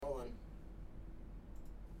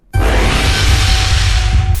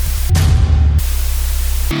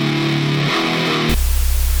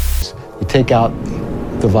take out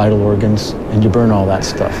the vital organs and you burn all that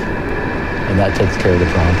stuff. And that takes care of the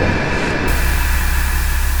problem.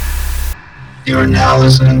 You are now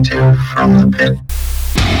listening to From the Pit.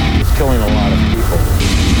 It's killing a lot of people.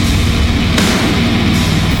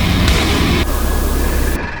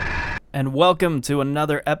 And welcome to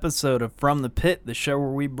another episode of From the Pit, the show where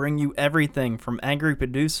we bring you everything from angry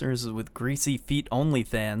producers with greasy feet only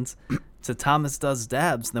fans to Thomas does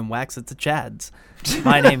dabs, then wax it to Chads.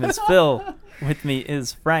 My name is Phil. With me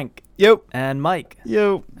is Frank. Yo. And Mike.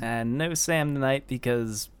 Yo. And no Sam tonight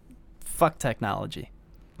because fuck technology.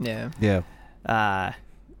 Yeah. Yeah.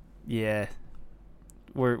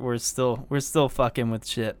 We're still fucking with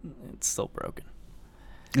shit. It's still broken.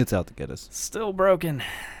 It's out to get us. Still broken.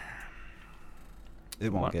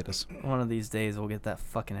 It won't get us. One of these days we'll get that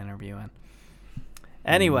fucking interview in.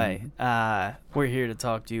 Anyway, we're here to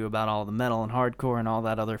talk to you about all the metal and hardcore and all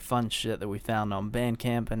that other fun shit that we found on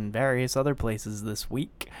Bandcamp and various other places this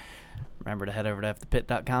week. Remember to head over to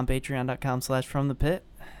fthepit.com, patreon.com/fromthepit.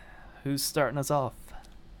 Who's starting us off?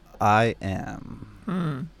 I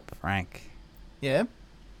am Frank. Yeah?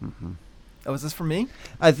 Mm-hmm. Oh, is this for me?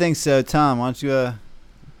 I think so. Tom, why don't you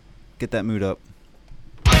get that mood up?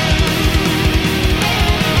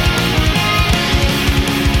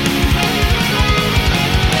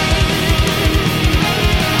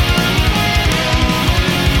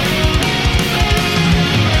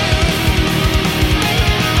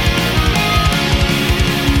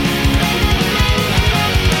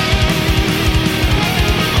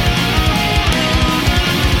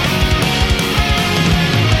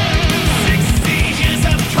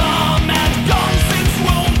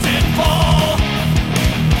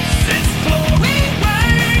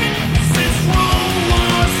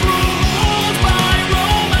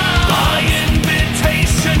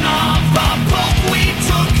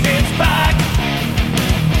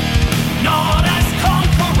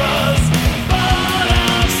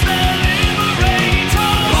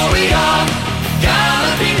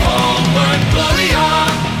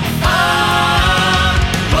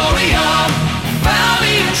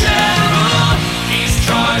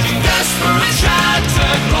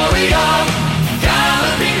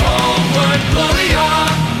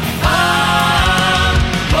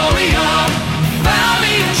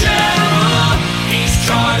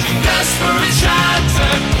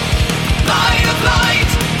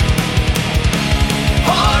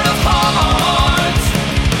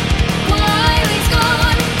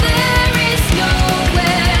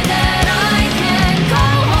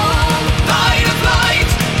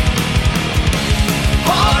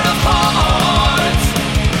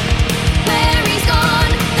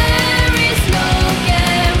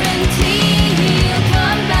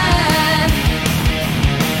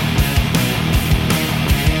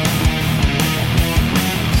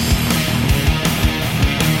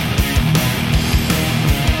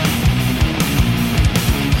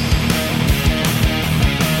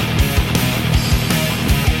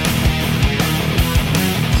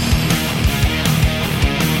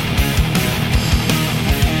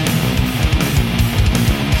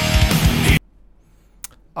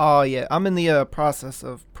 Oh, yeah. I'm in the process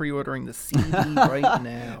of pre-ordering the CD right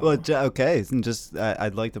now. Well, okay. And just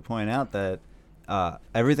I'd like to point out that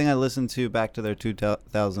everything I listened to back to their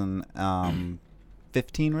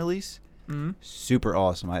 2015 release, super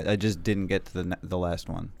awesome. I just didn't get to the last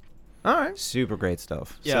one. All right. Super great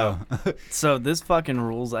stuff. Yeah. So, So this fucking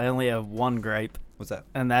rules. I only have one gripe. what's that?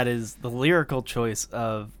 And that is the lyrical choice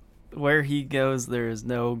of where he goes, there is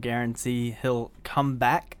no guarantee he'll come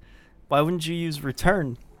back. Why wouldn't you use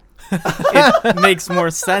return? It makes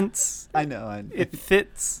more sense. I know. It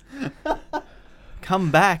fits.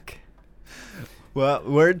 Come back. Well,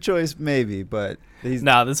 word choice maybe, but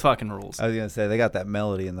Nah, this fucking rules. I was going to say, they got that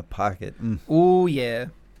melody in the pocket. Ooh, yeah.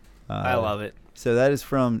 I love it. So that is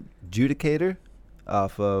from Judicator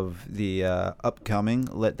off of the upcoming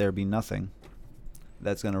Let There Be Nothing.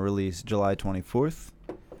 That's going to release July 24th.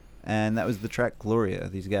 And that was the track Gloria.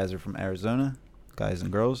 These guys are from Arizona, guys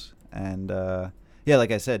and girls. And, yeah, like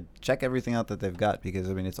I said, check everything out that they've got because,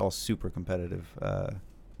 I mean, it's all super competitive.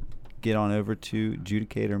 Get on over to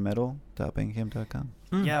judicatormetal.bandcamp.com.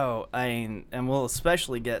 Yo, and we'll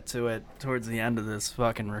especially get to it towards the end of this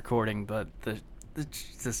fucking recording, but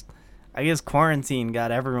I guess quarantine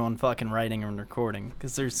got everyone fucking writing and recording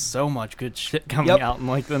because there's so much good shit coming out in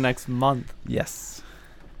like the next month. Yes.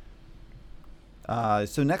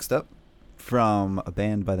 So next up, from a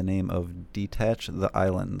band by the name of Detach the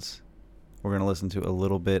Islands, we're going to listen to a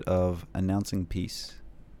little bit of Announcing Peace.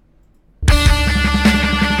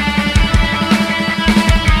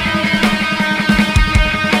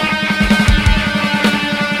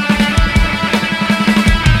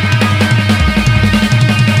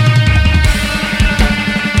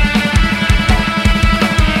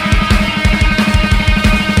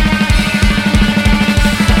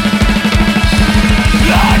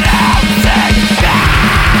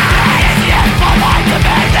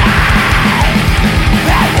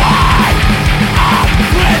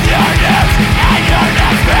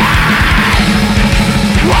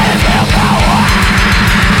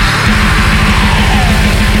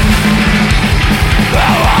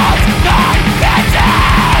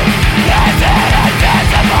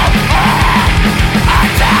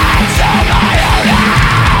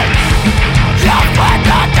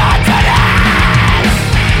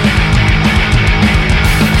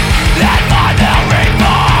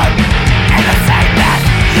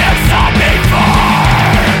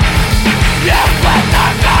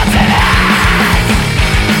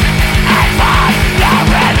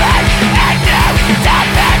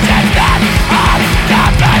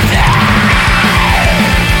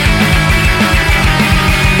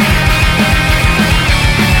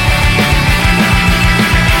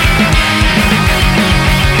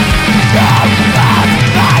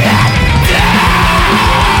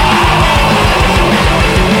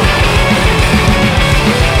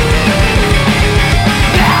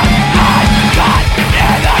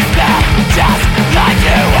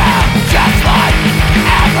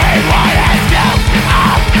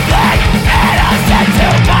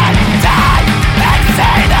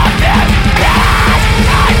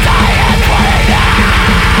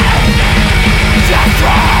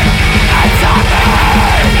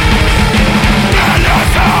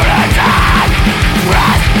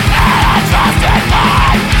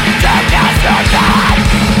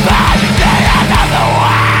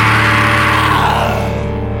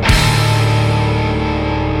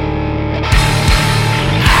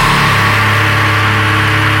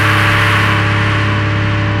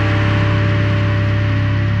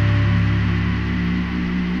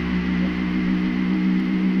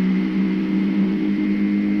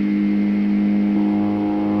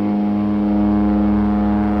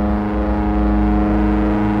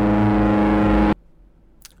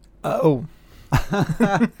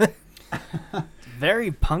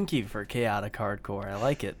 Very punky for chaotic hardcore. I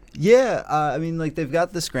like it. Yeah, I mean, like, they've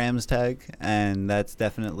got the Scrams tag, and that's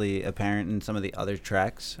definitely apparent in some of the other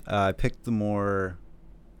tracks. I picked the more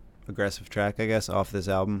aggressive track, I guess, off this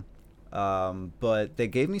album. But they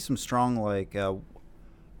gave me some strong, like, what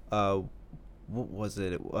was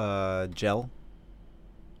it? Gel?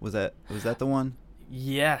 Was that the one?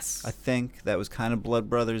 Yes. I think that was kind of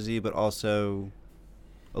Blood Brothers-y, but also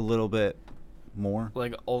a little bit more.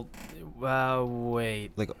 Like old.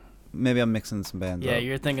 Wait. Like, maybe I'm mixing some bands Yeah, up.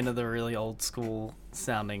 you're thinking of the really old school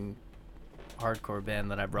sounding hardcore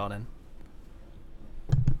band that I brought in.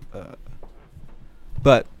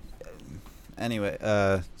 But anyway,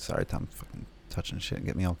 sorry, Tom, fucking touching shit and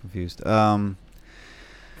get me all confused. All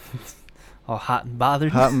hot and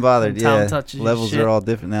bothered. Hot and bothered, Tom yeah. touches your Levels shit. are all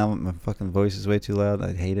different now. My fucking voice is way too loud.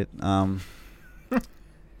 I hate it.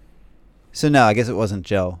 So no, I guess it wasn't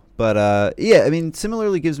Gel. But yeah, I mean,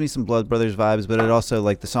 similarly gives me some Blood Brothers vibes, but it also,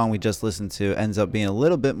 like, the song we just listened to ends up being a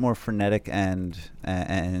little bit more frenetic and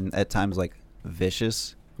at times, like,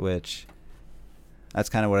 vicious, which that's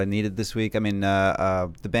kind of what I needed this week. I mean,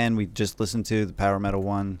 the band we just listened to, the power metal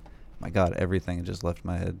one, my God, everything just left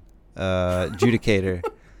my head. Judicator.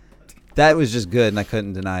 That was just good, and I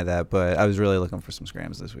couldn't deny that, but I was really looking for some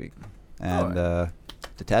Scrams this week. And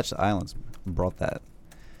Detached Islands brought that.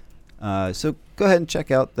 So go ahead and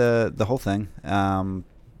check out the whole thing.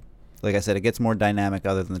 Like I said, it gets more dynamic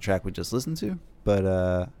other than the track we just listened to,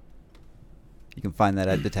 but you can find that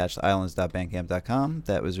at detachedislands.bandcamp.com.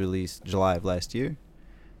 That was released July of last year,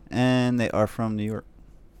 and they are from New York.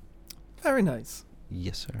 Very nice.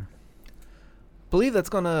 Yes, sir. Believe that's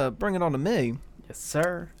gonna bring it on to me. Yes,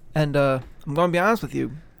 sir. And I'm gonna be honest with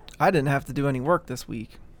you, I didn't have to do any work this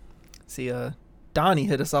week. See, Donnie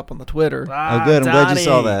hit us up on the Twitter. Oh, good. I'm glad you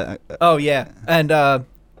saw that. Oh yeah, and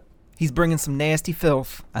he's bringing some nasty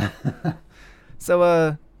filth.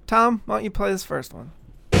 So, Tom, why don't you play this first one?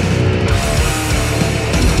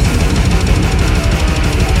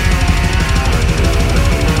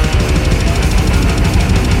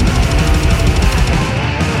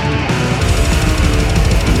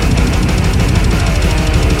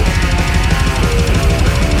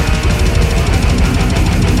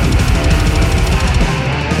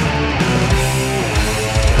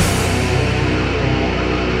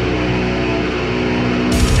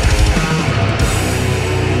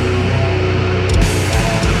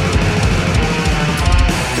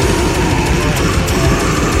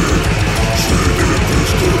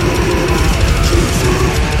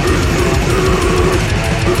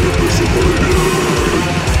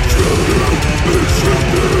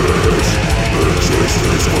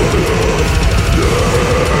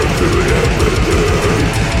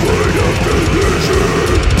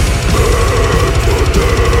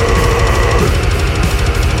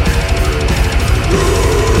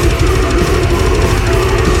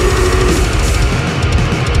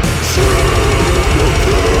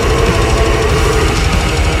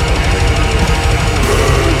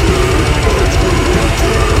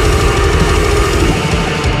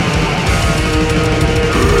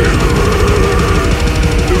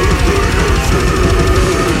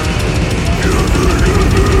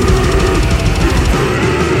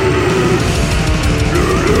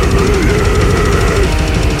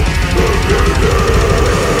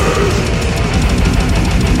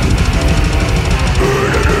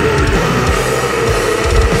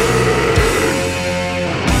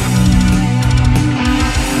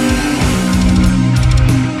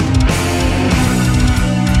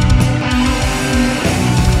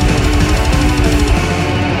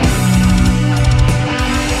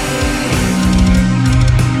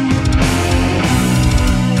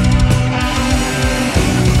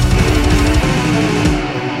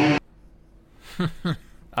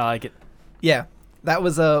 I like it. Yeah, that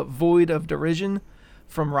was a Void of Derision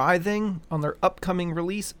from Writhing on their upcoming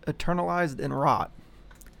release, Eternalized in Rot.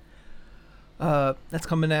 That's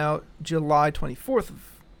coming out July 24th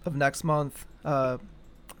of next month.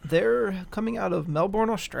 They're coming out of Melbourne,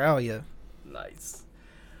 Australia. Nice.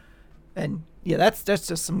 And yeah, that's just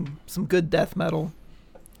some good death metal.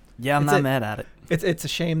 Yeah, I'm not mad at it. It's a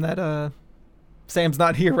shame that Sam's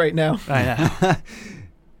not here right now. I know.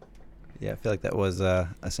 Yeah, I feel like that was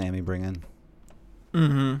a Sammy bring in.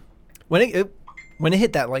 Mm-hmm. When it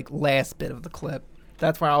hit that like last bit of the clip,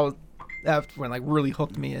 that's when like really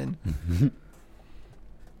hooked me in.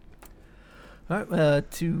 All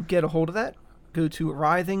right, to get a hold of that, go to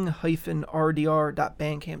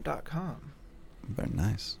writhing-rdr.bandcamp.com. Very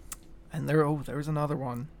nice. And there's another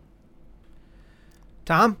one.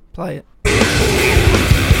 Tom, play it.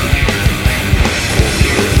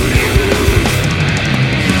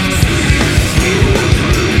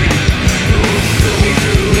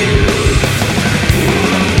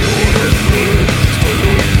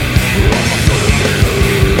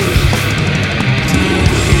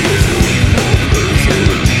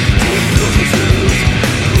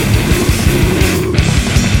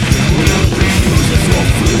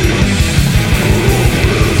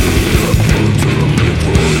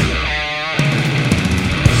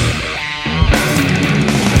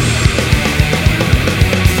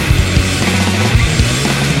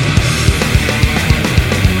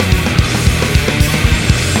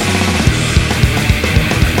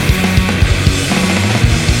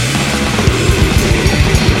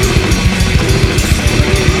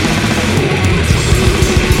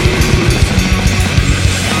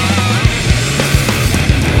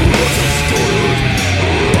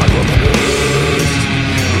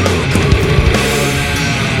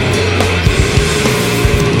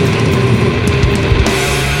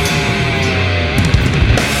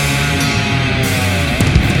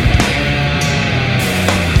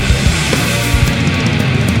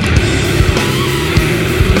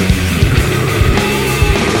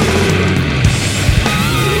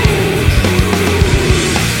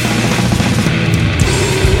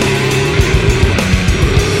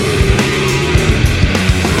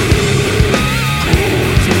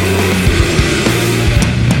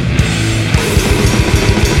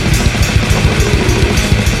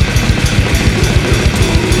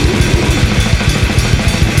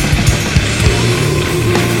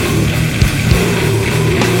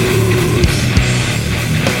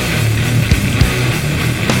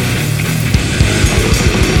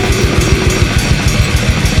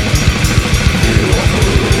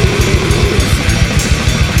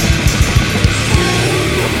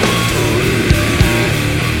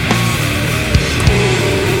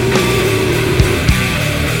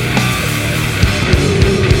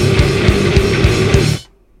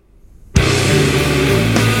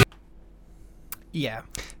 Yeah.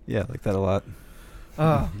 Yeah, I like that a lot.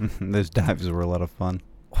 Uh, Those dives were a lot of fun.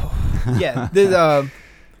 yeah.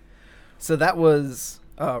 So that was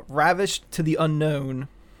Ravished to the Unknown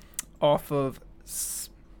off of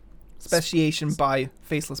Speciation by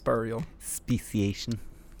Faceless Burial. Speciation.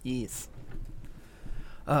 Yes.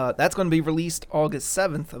 That's going to be released August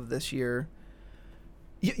 7th of this year.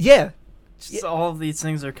 Yeah. Just all of these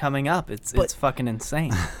things are coming up. It's fucking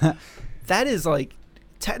insane. That is like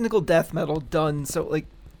technical death metal done so like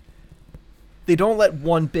they don't let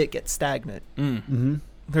one bit get stagnant. Mm-hmm.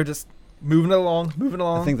 They're just moving along.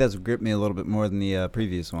 I think that's gripped me a little bit more than the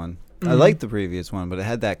previous one. I Mhm. liked the previous one, but it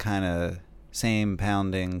had that kind of same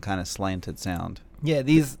pounding, kind of slanted sound. Yeah,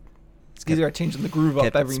 these are changing the groove up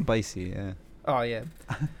Kept it every. spicy, yeah. Oh yeah.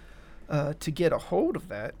 To get a hold of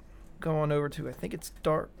that, go on over to I think it's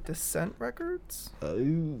Dark Descent Records.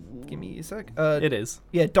 Give me a sec. It is.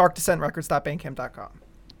 Yeah, darkdescentrecords.bandcamp.com.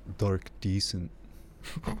 Dark decent.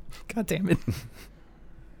 God damn it. And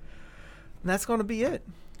that's gonna be it.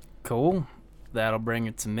 Cool. That'll bring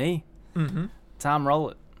it to me. Mm-hmm. Tom, roll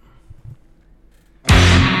it.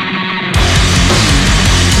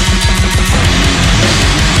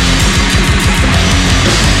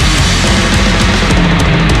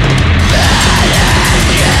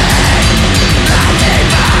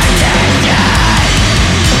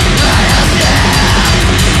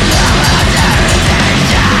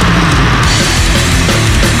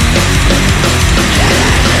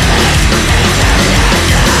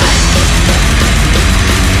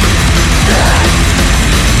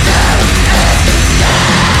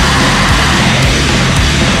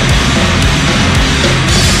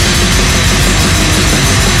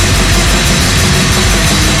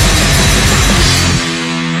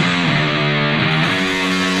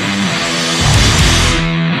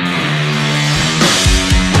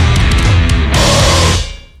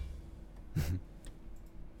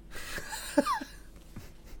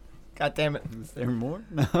 God damn it. Is there more?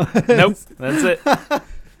 No. Nope. That's it.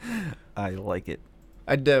 I like it.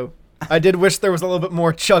 I do. I did wish there was a little bit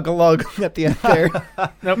more chug-a-lug at the end there.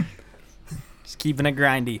 Nope. Just keeping it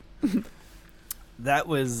grindy. That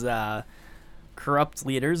was Corrupt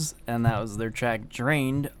Leaders, and that was their track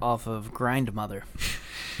Drained off of Grindmother.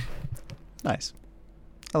 Nice.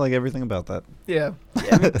 I like everything about that. Yeah.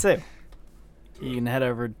 Yeah, me too. You can head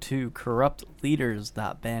over to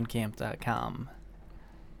corruptleaders.bandcamp.com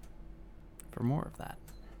for more of that.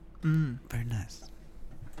 Very nice.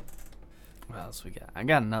 What else we got? I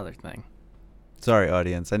got another thing. Sorry,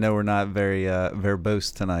 audience. I know we're not very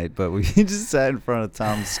verbose tonight, but we just sat in front of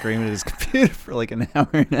Tom screaming at his computer for like an hour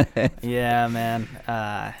and a half. Yeah, man.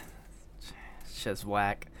 It's just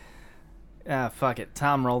whack. Fuck it.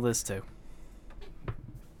 Tom, roll this too.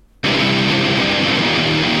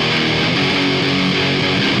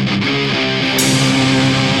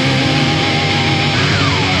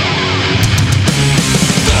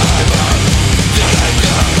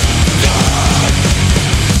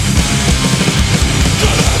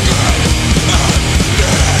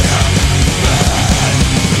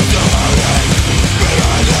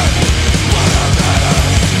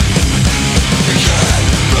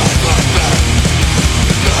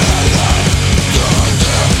 Can't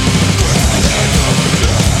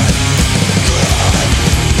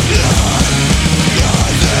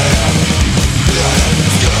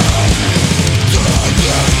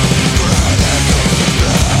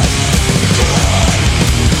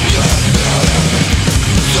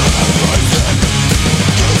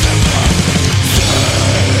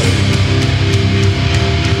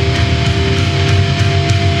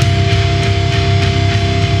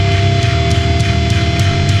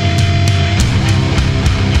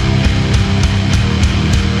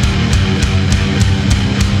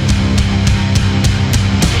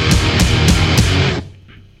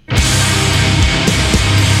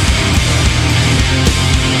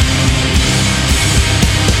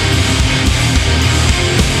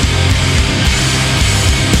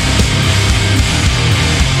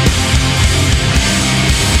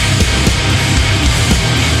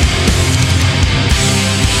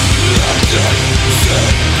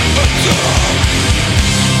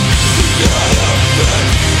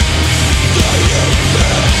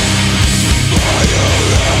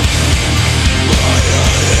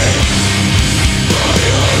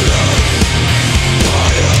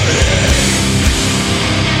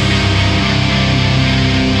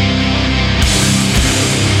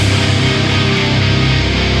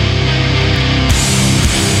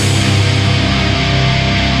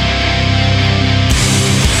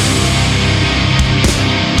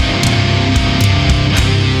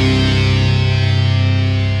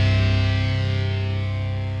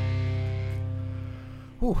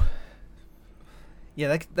Ooh.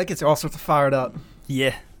 Yeah, that gets you all sorts of fired up.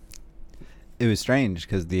 Yeah. It was strange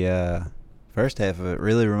because the first half of it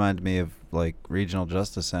really reminded me of like Regional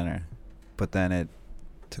Justice Center, but then it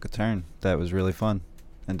took a turn that was really fun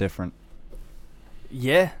and different.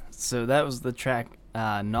 Yeah. So that was the track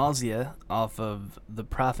Nausea off of the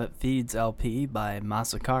Prophet Feeds LP by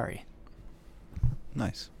Masakari.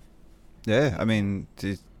 Nice. Yeah, I mean,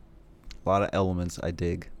 a lot of elements I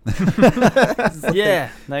dig.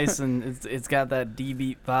 Yeah, nice, and it's got that D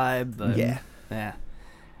beat vibe. But yeah,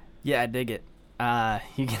 I dig it.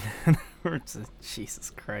 You can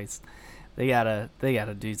Jesus Christ, they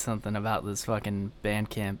gotta do something about this fucking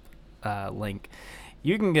Bandcamp link.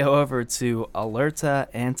 You can go over to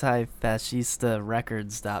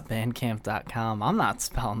alertaantifascistarecords.bandcamp.com. I'm not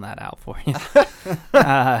spelling that out for you.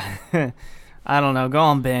 I don't know. Go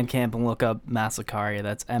on Bandcamp and look up Masakari.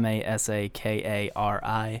 That's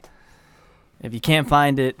Masakari. If you can't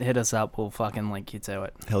find it, hit us up. We'll fucking link you to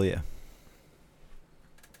it. Hell yeah.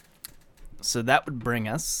 So that would bring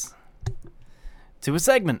us to a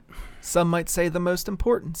segment. Some might say the most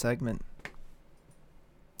important segment.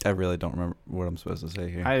 I really don't remember what I'm supposed to say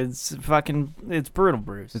here. It's Brutal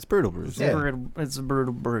Brews. It's Brutal Brews. It's a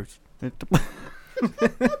Brutal Brews.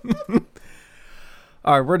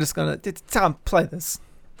 All right, we're just gonna. It's time to play this.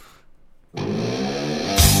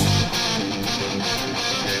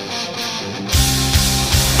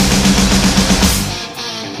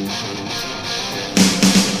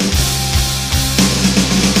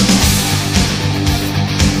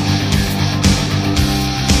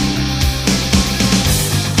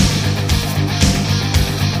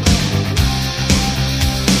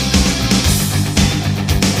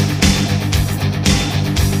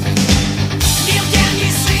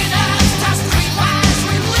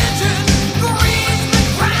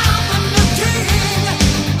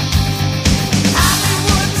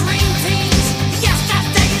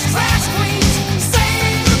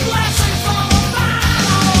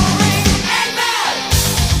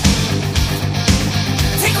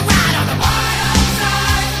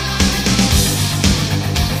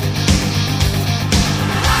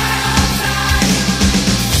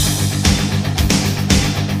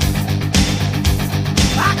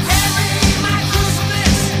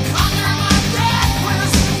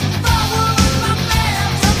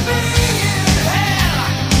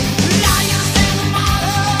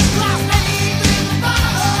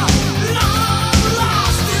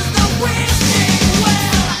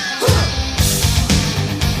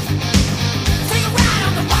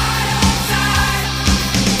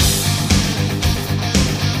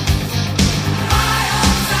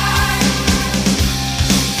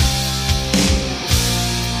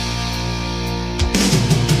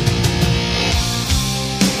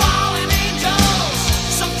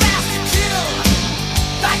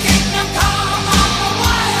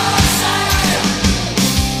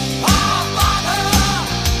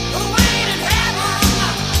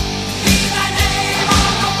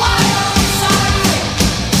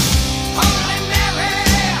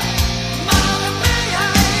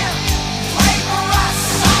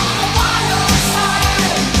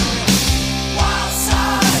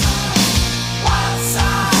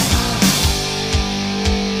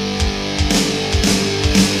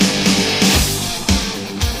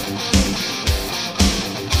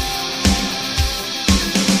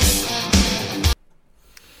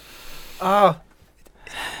 Oh,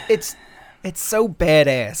 it's so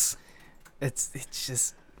badass. It's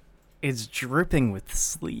dripping with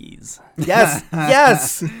sleaze. Yes,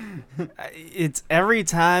 yes. It's every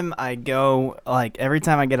time I get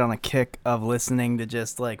on a kick of listening to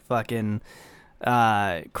just like fucking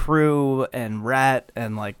Crew and Rat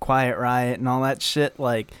and like Quiet Riot and all that shit,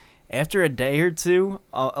 like after a day or two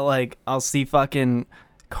I'll see fucking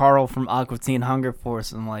Carl from Aqua Teen Hunger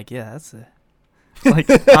Force and I'm like, yeah, that's it. Like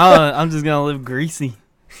I'm just gonna live greasy.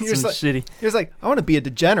 You're Some like, shitty. You're just like, I want to be a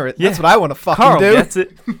degenerate. Yeah. That's what I want to fucking Carl do. gets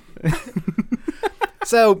it.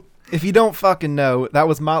 So, if you don't fucking know, that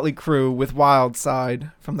was Motley Crue with Wild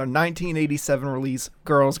Side from their 1987 release,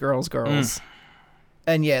 Girls, Girls, Girls.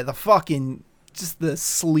 And yeah, the fucking, just the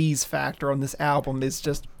sleaze factor on this album is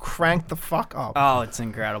just cranked the fuck up. Oh, it's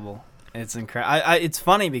incredible. It's incredible. It's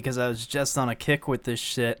funny because I was just on a kick with this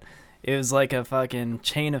shit. It was like a fucking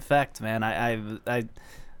chain effect, man.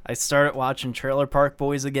 I started watching Trailer Park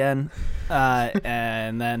Boys again,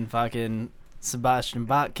 and then fucking Sebastian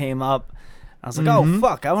Bach came up. I was like, oh,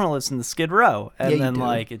 fuck, I want to listen to Skid Row. And then,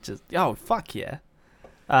 like, it just, oh, fuck yeah.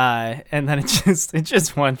 And then it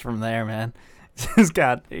just went from there, man. It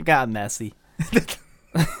got messy.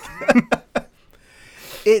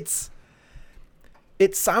 It's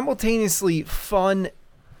simultaneously fun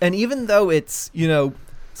And even though it's,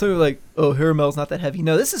 something like, oh, Haramel's not that heavy.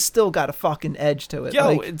 No, this has still got a fucking edge to it.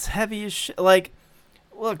 Yo, it's heavy as shit. Like,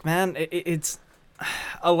 look, man, it's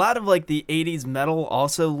a lot of like the 80s metal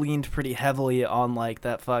also leaned pretty heavily on like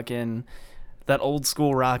that old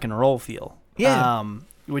school rock and roll feel. Yeah.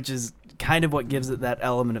 Which is kind of what gives it that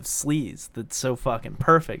element of sleaze that's so fucking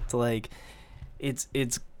perfect. Like, it's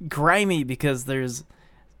grimy because there's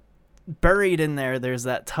buried in there's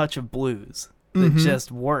that touch of blues that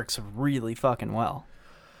just works really fucking well.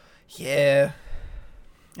 Yeah.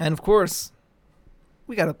 And of course,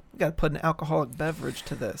 we gotta put an alcoholic beverage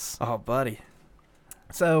to this. Oh, buddy.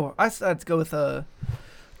 So I decided to go with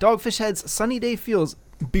Dogfish Head's Sunny Day Feels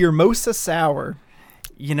Beermosa Sour.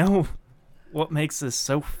 You know what makes this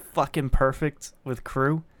so fucking perfect with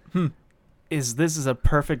Crew? Is this is a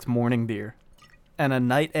perfect morning beer. And a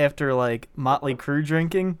night after, like, Motley Crue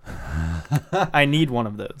drinking, I need one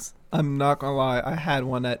of those. I'm not gonna lie, I had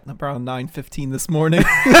one at around 9:15 this morning.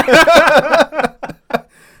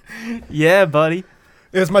 Yeah, buddy.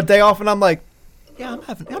 It was my day off, and I'm like, yeah,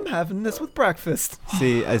 I'm having this with breakfast.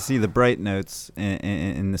 I see the bright notes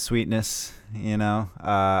in the sweetness.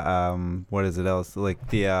 What is it else? Like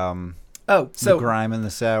the So grime and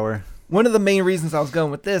the sour. one of the main reasons I was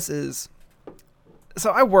going with this is,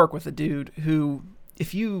 so I work with a dude who,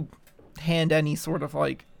 if you hand any sort of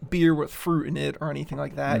like beer with fruit in it or anything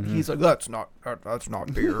like that, he's like, that's not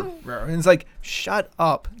beer. And it's like, shut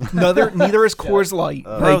up. Neither is Coors Light.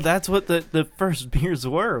 Bro, Like, that's what the first beers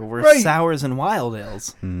were Right. sours and wild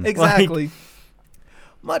ales. exactly.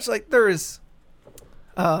 Much like there's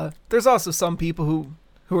also some people who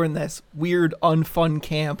are in this weird unfun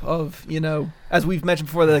camp of, as we've mentioned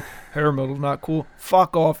before, they're like, hair metal's not cool.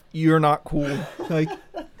 Fuck off, you're not cool. Like,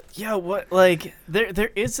 Yo, what, like,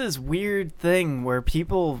 there is this weird thing where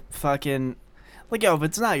people fucking, like, yo, if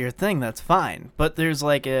it's not your thing, that's fine. But there's,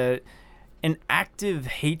 like, an active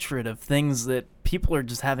hatred of things that people are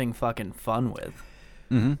just having fucking fun with.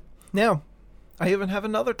 now, I even have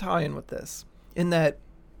another tie-in with this, in that,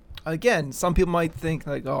 again, some people might think,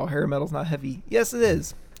 like, oh, hair metal's not heavy. Yes, it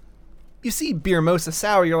is. You see Beermosa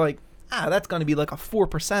Sour, you're like, that's going to be like a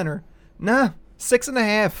 4%er. Nah,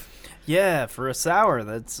 6.5. Yeah, for a sour,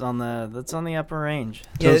 that's on the upper range.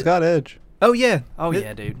 So it's got edge. Oh, yeah. Oh,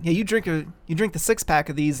 yeah, dude. Yeah, you drink the 6-pack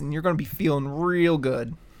of these, and you're going to be feeling real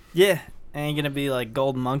good. Yeah, ain't gonna be, like,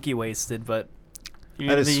 gold monkey wasted, but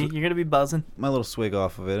you're gonna be buzzing. My little swig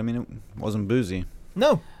off of it. I mean, it wasn't boozy.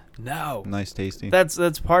 No. No. Nice, tasty.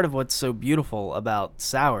 That's part of what's so beautiful about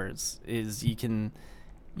sours is you can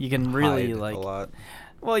really Hide like a lot.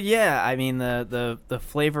 Well, yeah, I mean the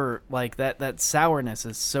flavor, like that sourness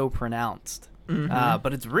is so pronounced.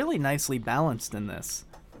 But it's really nicely balanced in this.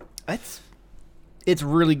 It's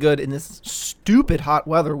really good in this stupid hot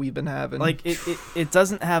weather we've been having. Like it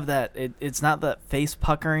doesn't have that it's not that face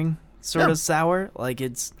puckering sort No. of sour. Like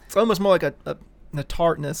it's almost more like a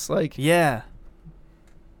tartness. Like, yeah.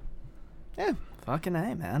 yeah. Fucking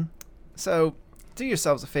A, man. So, do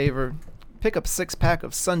yourselves a favor. Pick up a 6-pack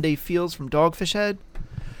of Sunday Feels from Dogfish Head.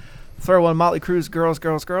 Throw on Motley Crue's Girls,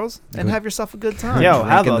 and have yourself a good time. Yo, Drink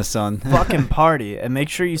have in a the sun. fucking party, and make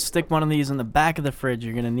sure you stick one of these in the back of the fridge.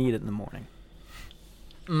 You're gonna need it in the morning.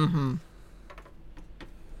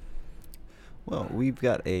 Well, we've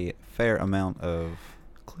got a fair amount of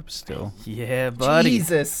clips still. Yeah, buddy.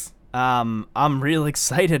 Jesus. I'm real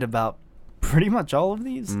excited about pretty much all of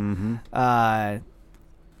these.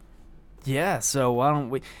 Yeah, so why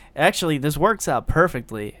don't we... Actually, this works out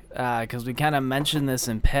perfectly, because we kind of mentioned this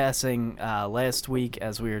in passing last week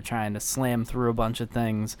as we were trying to slam through a bunch of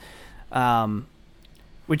things,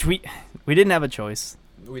 which we didn't have a choice.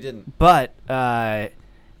 We didn't. But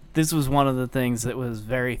this was one of the things that was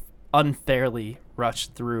very unfairly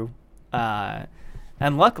rushed through. And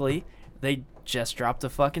luckily, they just dropped a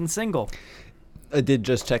fucking single. I did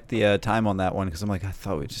just check the time on that one because I'm like, I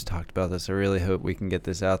thought we just talked about this. I really hope we can get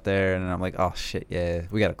this out there. And I'm like, oh, shit, yeah.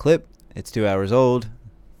 We got a clip. It's 2 hours old.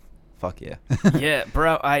 Fuck yeah. Yeah,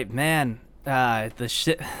 bro, the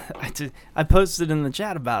shit, I posted in the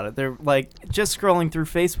chat about it. They're like, just scrolling through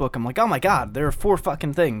Facebook, I'm like, oh my god, there are 4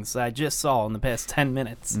 fucking things I just saw in the past 10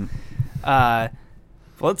 minutes.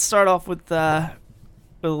 Let's start off with a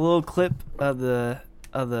little clip of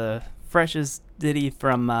the freshest ditty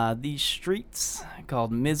from These Streets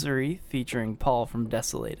called Misery, featuring Paul from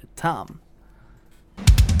Desolated Tom.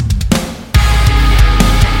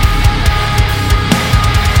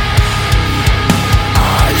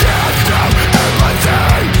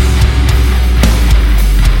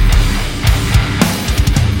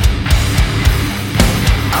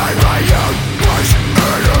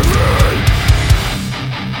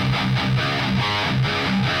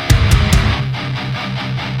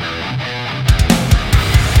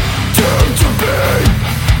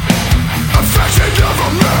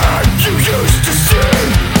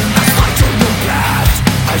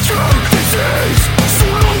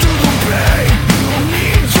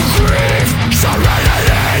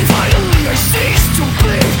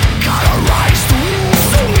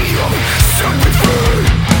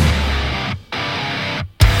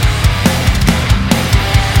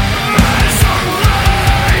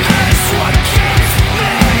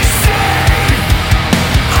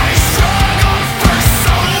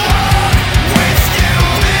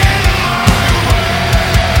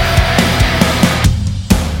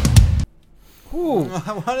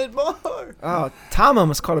 I wanted more. Oh, Tom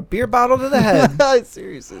almost caught a beer bottle to the head.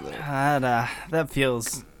 Seriously, though. That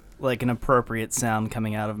feels like an appropriate sound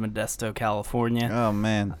coming out of Modesto, California. Oh,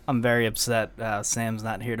 man. I'm very upset Sam's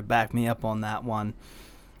not here to back me up on that one.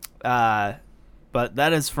 But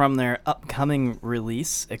that is from their upcoming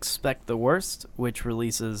release, Expect the Worst, which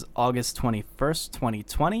releases August 21st,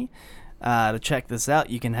 2020. To check this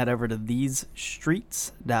out, you can head over to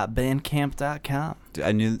thesestreets.bandcamp.com.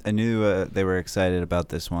 I knew they were excited about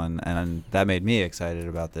this one, and that made me excited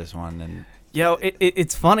about this one. And Yo,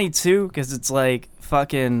 it's funny, too, because it's like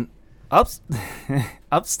fucking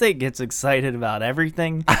Upstate gets excited about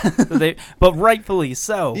everything, but rightfully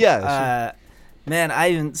so. Yeah, man,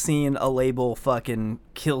 I haven't seen a label fucking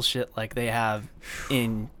kill shit like they have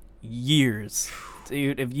in years.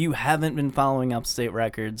 Dude, if you haven't been following Upstate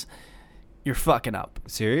Records, you're fucking up.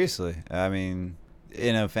 seriously, I mean,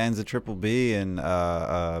 fans of Triple B and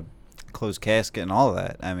Closed Casket and all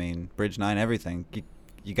that. I mean, Bridge 9, everything.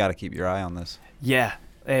 You got to keep your eye on this. Yeah,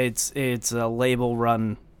 it's a label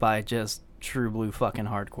run by just true blue fucking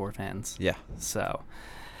hardcore fans. Yeah. So,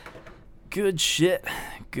 good shit.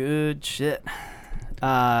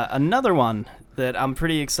 Another one that I'm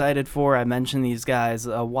pretty excited for. I mentioned these guys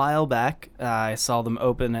a while back. I saw them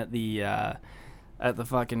open at the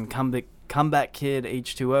fucking Comeback Kid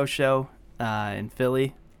H2O show in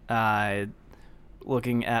Philly.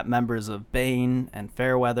 Looking at members of Bane and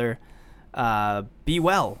Fairweather. Be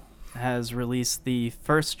Well has released the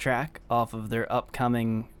first track off of their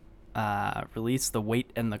upcoming release, The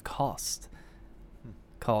Weight and the Cost,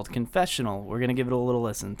 called Confessional. We're going to give it a little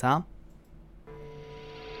listen. Tom?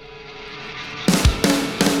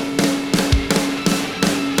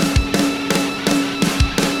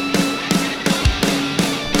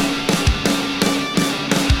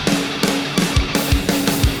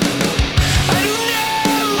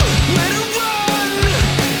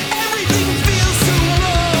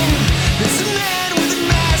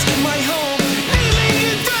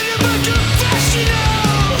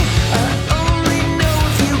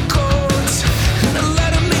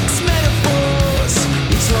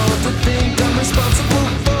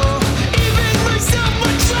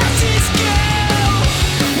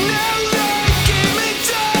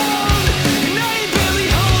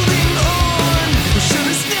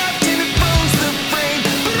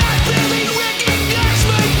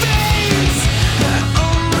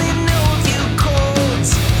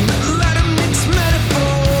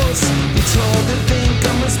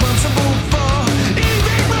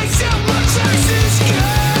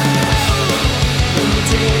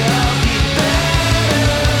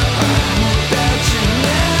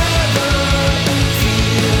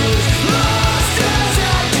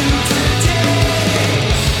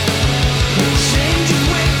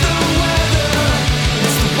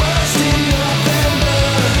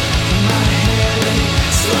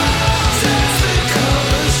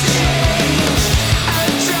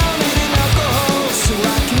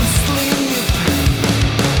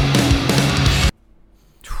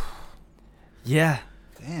 Yeah.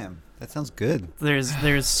 Damn, that sounds good. There's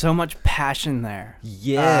so much passion there.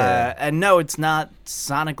 Yeah. And no, it's not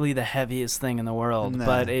sonically the heaviest thing in the world, Nah.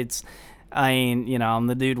 but it's, I mean, I'm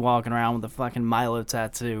the dude walking around with a fucking Milo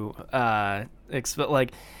tattoo. I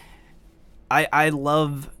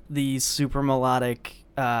love the super melodic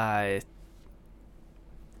side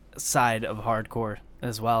of hardcore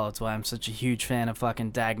as well. It's why I'm such a huge fan of fucking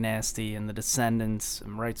Dag Nasty and the Descendants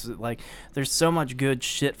and Rights. Like, there's so much good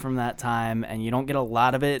shit from that time, and you don't get a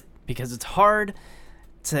lot of it because it's hard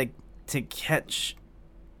to catch.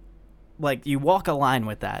 Like, you walk a line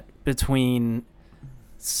with that between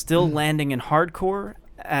still landing in hardcore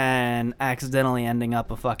and accidentally ending up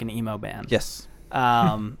a fucking emo band. Yes.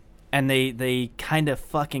 And they kind of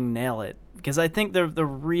fucking nail it, because I think the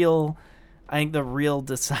real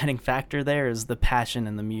deciding factor there is the passion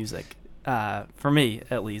in the music. For me,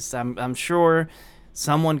 at least, I'm sure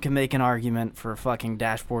someone can make an argument for fucking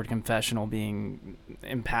Dashboard Confessional being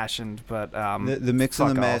impassioned, but The mix and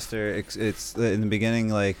fuck the off. master, it's in the beginning,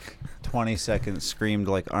 like 20 seconds screamed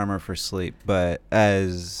like Armor for Sleep, but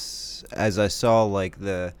as I saw like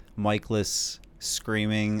the mic-less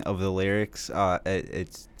screaming of the lyrics,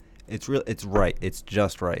 it's real. It's right. It's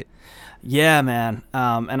just right. Yeah, man.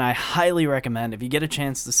 And I highly recommend, if you get a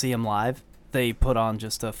chance to see them live, they put on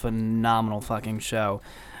just a phenomenal fucking show.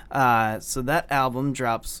 So that album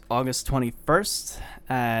drops August 21st,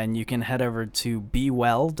 and you can head over to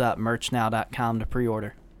bewell.merchnow.com to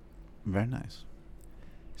pre-order. Very nice.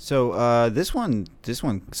 So this one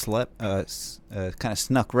slept, kind of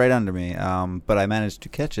snuck right under me, but I managed to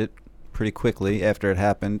catch it pretty quickly after it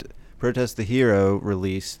happened. Protest the Hero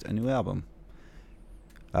released a new album.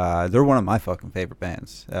 They're one of my fucking favorite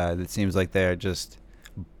bands. It seems like they're just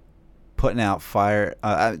putting out fire.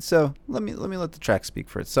 So let me let the track speak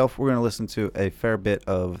for itself. We're gonna listen to a fair bit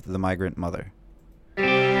of The Migrant Mother.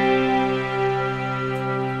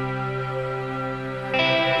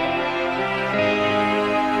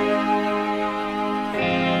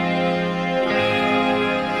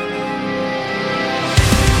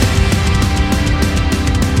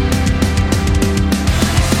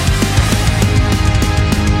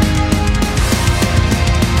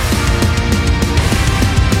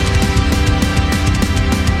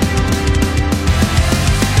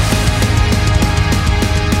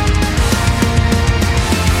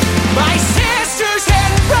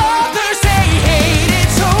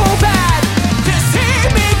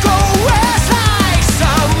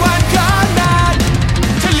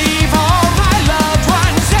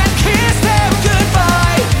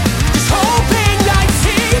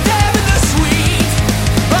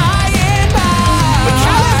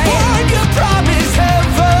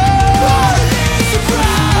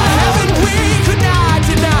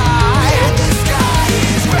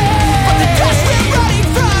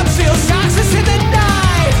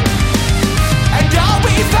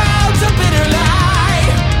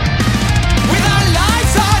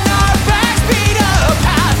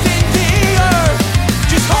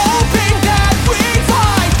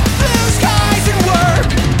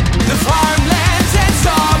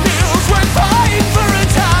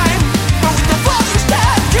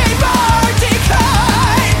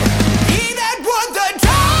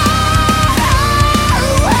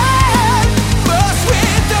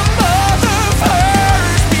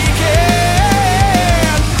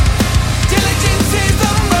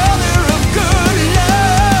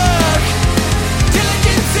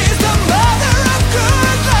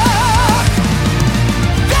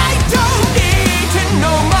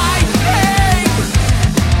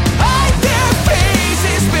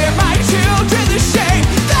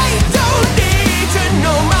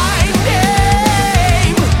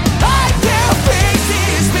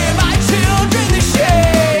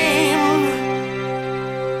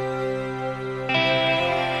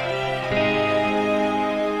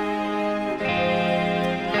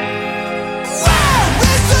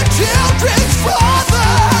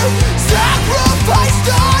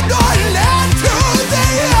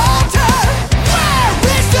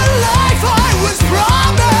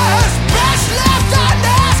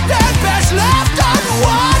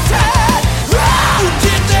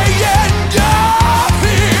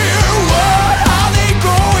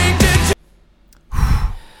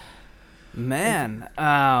 Man,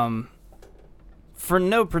 for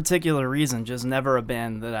no particular reason, just never a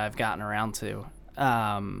band that I've gotten around to.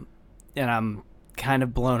 And I'm kind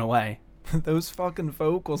of blown away. Those fucking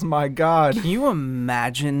vocals, my God. Can you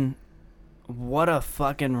imagine what a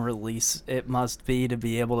fucking release it must be to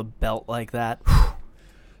be able to belt like that?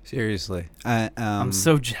 Seriously. I'm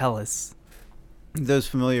so jealous. Those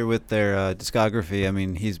familiar with their discography, I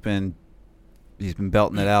mean, he's been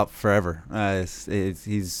belting it out forever.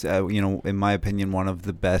 He's in my opinion, one of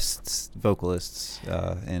the best vocalists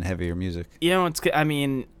in heavier music. I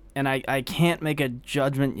mean, and I can't make a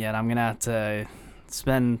judgment yet. I'm gonna have to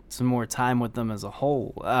spend some more time with them as a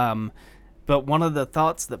whole. But one of the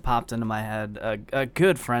thoughts that popped into my head, a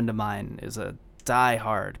good friend of mine is a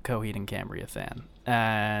diehard Coheed and Cambria fan,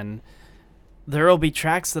 and there'll be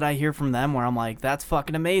tracks that I hear from them where I'm like, that's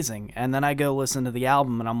fucking amazing, and then I go listen to the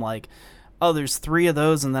album and I'm like, oh, there's 3 of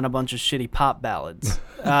those and then a bunch of shitty pop ballads.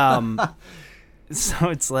 So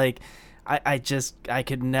it's like, I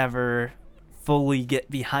could never fully get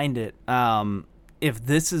behind it. If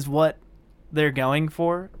this is what they're going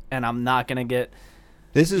for, and I'm not going to get...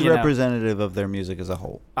 This is representative of their music as a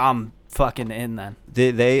whole. I'm fucking in then.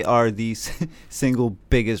 They are the single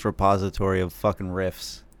biggest repository of fucking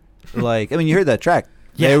riffs. Like, I mean, you heard that track.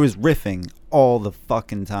 Yeah. It was riffing all the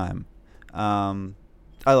fucking time.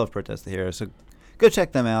 I love Protest the Hero, so go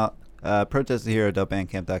check them out.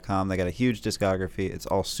 ProtestTheHero.bandcamp.com. They got a huge discography. It's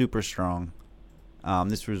all super strong.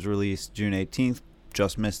 This was released June 18th.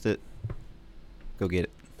 Just missed it. Go get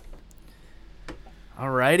it.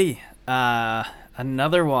 Alrighty.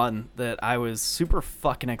 Another one that I was super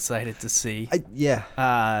fucking excited to see.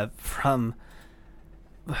 From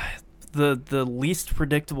the least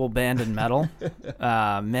predictable band in metal.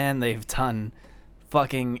 Man, they've done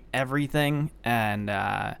fucking everything,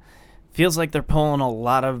 and feels like they're pulling a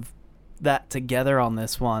lot of that together on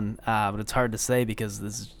this one, but it's hard to say because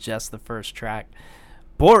this is just the first track.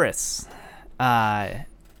 Boris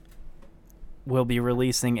will be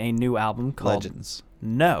releasing a new album called Legends.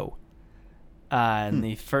 No. And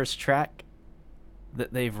the first track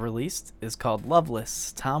that they've released is called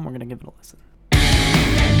Loveless. Tom, we're going to give it a listen.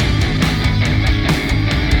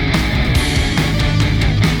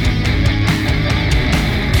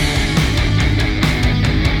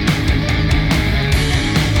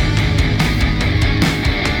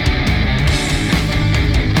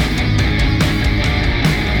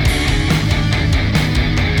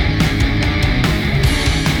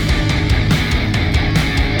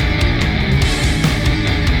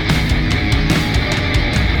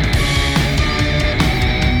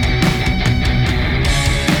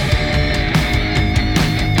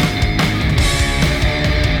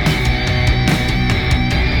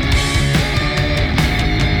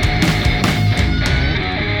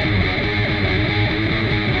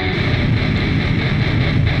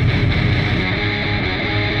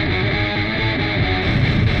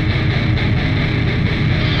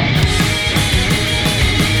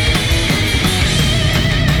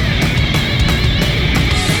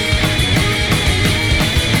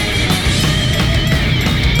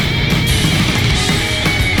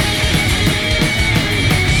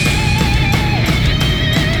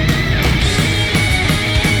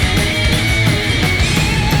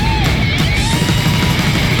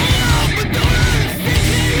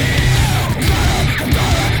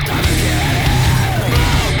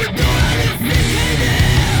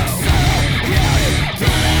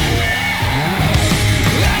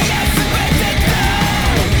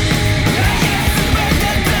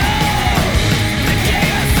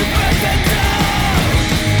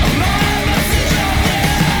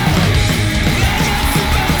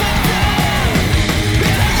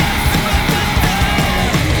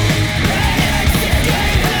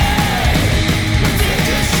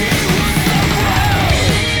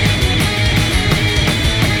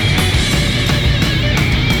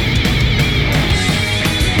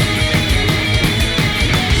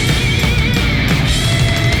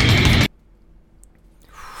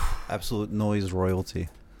 Absolute noise royalty.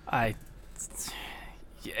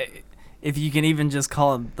 If you can even just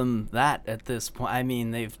call them that at this point, I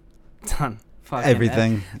mean, they've done fucking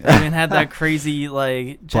Everything. They even had that crazy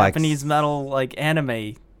like Japanese metal like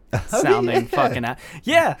anime sounding fucking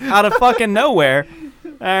out of fucking nowhere.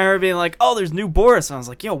 I remember being like, "Oh, there's new Boris," and I was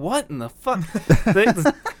like, "Yo, what in the fuck?"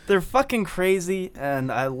 They're fucking crazy,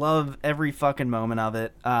 and I love every fucking moment of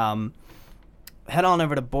it. Head on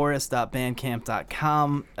over to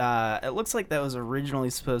boris.bandcamp.com. It looks like that was originally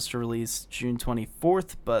supposed to release June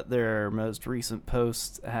 24th, but their most recent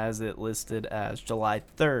post has it listed as July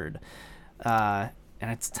 3rd, and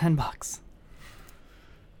it's $10.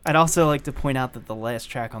 I'd also like to point out that the last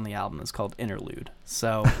track on the album is called Interlude.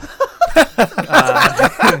 So,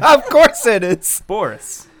 Of course it is.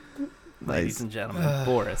 Boris, ladies and gentlemen,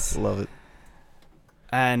 Boris. Love it.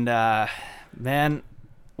 And, man,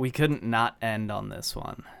 we couldn't not end on this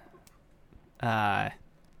one. I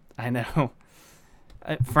know.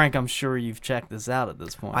 Frank, I'm sure you've checked this out at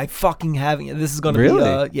this point. I fucking haven't. This is going to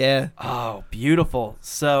Really? be, yeah. Oh, beautiful.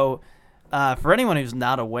 So, for anyone who's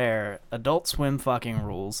not aware, Adult Swim fucking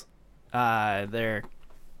rules. They've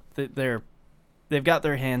got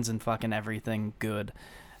their hands in fucking everything good.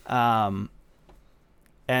 And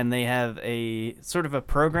they have a sort of a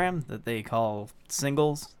program that they call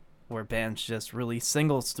Singles, where bands just release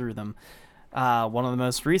singles through them. One of the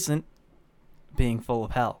most recent being Full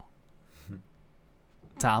of Hell.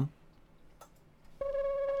 Tom?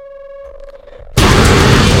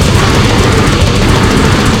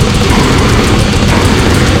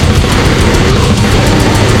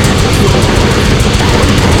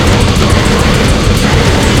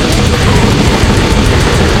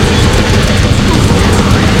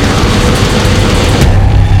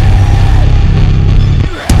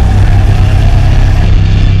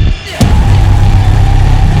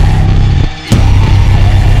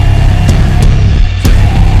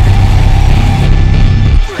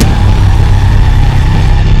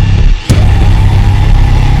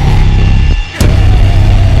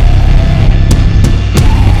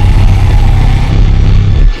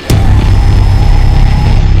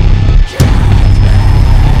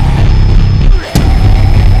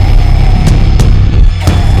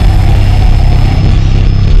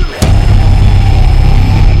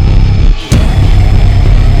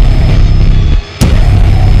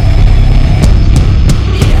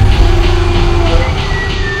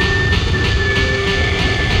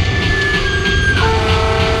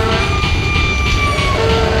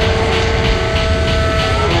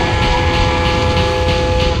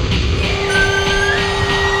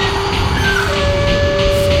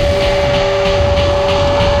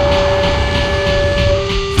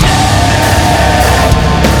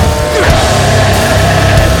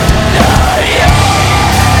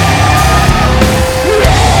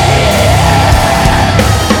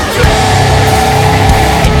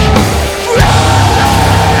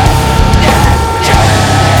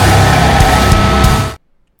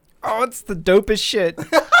 the dopest shit.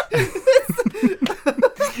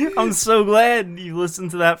 I'm so glad you listened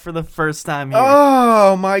to that for the first time here.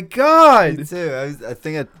 Oh my Me god. too. I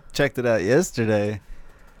think I checked it out yesterday.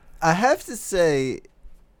 I have to say,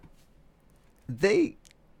 they,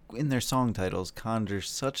 in their song titles, conjure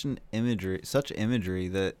such imagery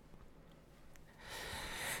that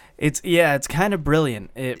It's kind of brilliant.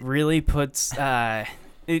 It really puts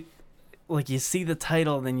it, like, you see the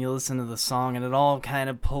title, then you listen to the song, and it all kind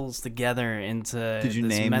of pulls together into Did you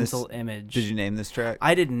this name mental this- image. Did you name this track?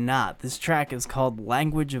 I did not. This track is called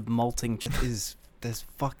 "Language of Molting." That's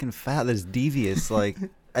fucking fat. That's devious. Like,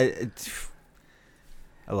 I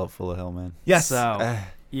love Full of Hell, man. Yes. So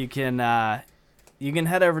you can head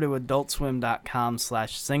over to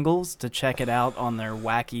adultswim.com/singles to check it out on their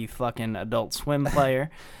wacky fucking Adult Swim player.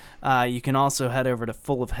 You can also head over to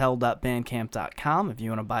fullofhell.bandcamp.com if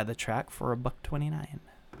you want to buy the track for $1.29.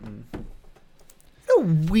 A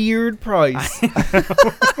weird price.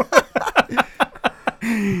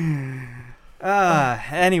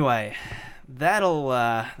 Anyway, that'll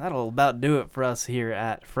about do it for us here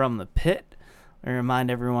at From the Pit. I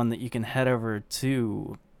remind everyone that you can head over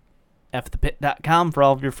to fthepit.com for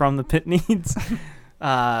all of your From the Pit needs.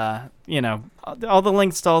 All the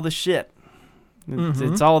links to all the shit.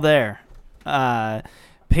 It's all there.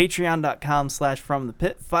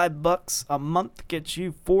 Patreon.com/FromThePit. $5 a month gets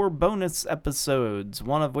you 4 bonus episodes,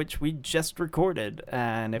 one of which we just recorded,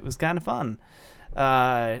 and it was kind of fun.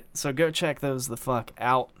 So go check those the fuck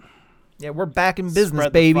out. Yeah, we're back in business,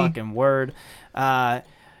 Spread baby. the fucking word.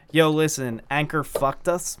 Listen, Anchor fucked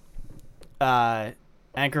us.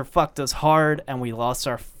 Anchor fucked us hard, and we lost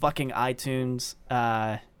our fucking iTunes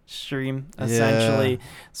stream, essentially.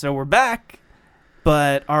 So we're back,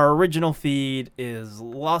 but our original feed is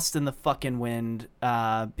lost in the fucking wind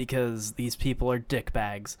because these people are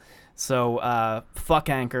dickbags. So fuck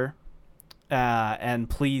Anchor, and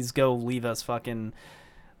please go leave us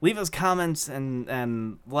comments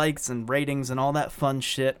and likes and ratings and all that fun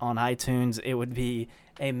shit on iTunes. It would be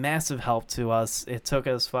a massive help to us. It took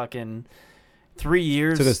us fucking 3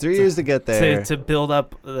 years. Took us 3 years to get there. To build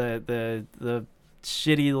up the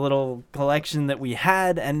shitty little collection that we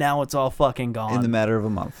had, and now it's all fucking gone. In the matter of a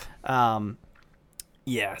month.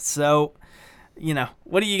 Yeah, so,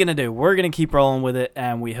 what are you going to do? We're going to keep rolling with it,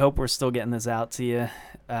 and we hope we're still getting this out to you.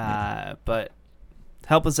 But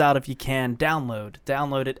help us out if you can.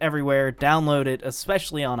 Download it everywhere. Download it,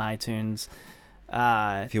 especially on iTunes.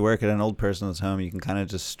 If you work at an old person's home, you can kind of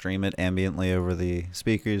just stream it ambiently over the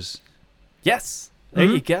speakers. Yes, there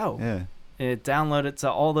you go. Yeah. Download it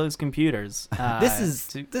to all those computers. This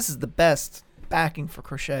is the best backing for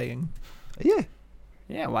crocheting. Yeah.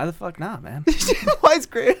 Yeah, why the fuck not, man? Why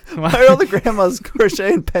are all the grandmas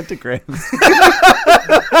crocheting pentagrams?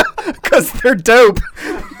 Because they're dope.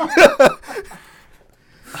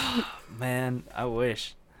 Man, I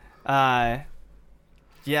wish. Yeah,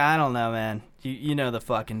 I don't know, man. You know the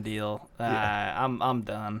fucking deal. I'm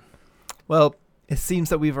done. Well, it seems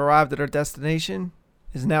that we've arrived at our destination.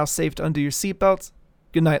 It is now safe to undo your seatbelts.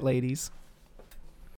 Good night, ladies.